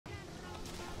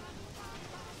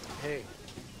Hey,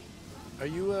 are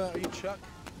you Chuck?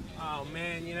 Oh,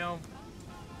 man, you know,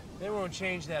 they won't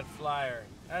change that flyer.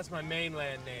 That's my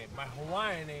mainland name. My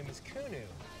Hawaiian name is Kunu.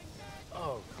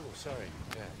 Oh, cool. Sorry.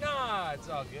 Yeah. Nah, it's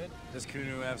all good. Does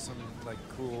Kunu have some like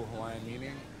cool Hawaiian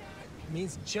meaning? It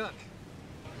means Chuck.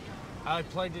 I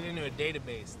plugged it into a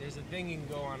database. There's a thing you can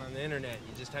go on the internet.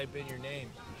 You just type in your name,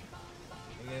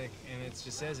 and it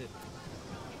just says it.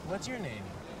 What's your name?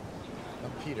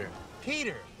 I'm Peter.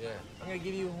 Peter. Yeah. I'm gonna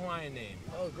give you a Hawaiian name.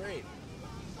 Oh, great.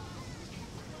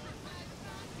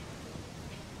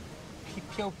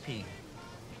 Piopi.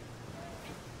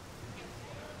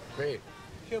 Great.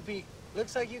 Piopi,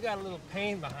 looks like you got a little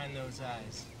pain behind those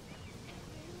eyes.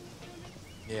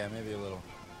 Yeah, maybe a little.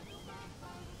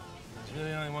 There's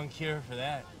really only one cure for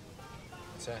that.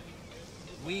 What's that?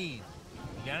 Weed.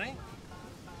 You got any?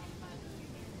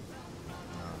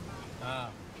 Oh.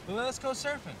 Well, let's go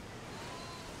surfing.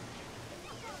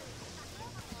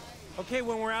 Okay,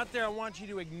 when we're out there, I want you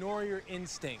to ignore your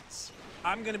instincts.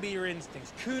 I'm gonna be your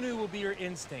instincts. Kunu will be your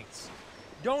instincts.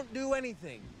 Don't do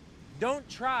anything. Don't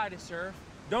try to surf.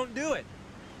 Don't do it.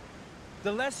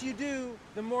 The less you do,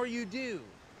 the more you do.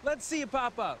 Let's see it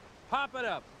pop up. Pop it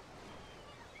up.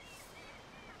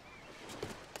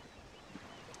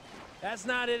 That's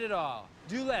not it at all.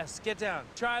 Do less. Get down.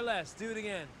 Try less. Do it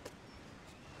again.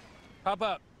 Pop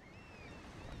up.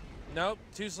 Nope.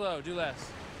 Too slow. Do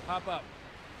less. Pop up.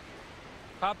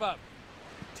 Pop up.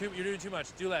 You're doing too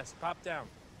much. Do less. Pop down.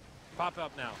 Pop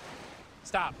up now.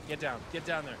 Stop. Get down. Get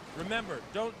down there. Remember,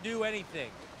 don't do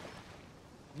anything.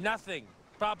 Nothing.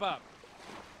 Pop up.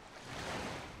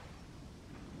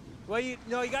 Well, you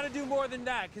got to do more than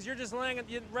that, because you're just laying.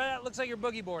 That looks like you're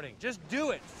boogie boarding. Just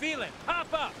do it. Feel it.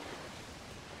 Pop up.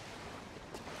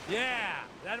 Yeah,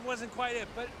 that wasn't quite it,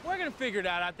 but we're gonna figure it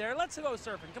out there. Let's go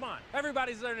surfing. Come on.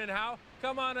 Everybody's learning how.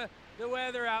 Come on. The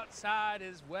weather outside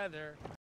is weather.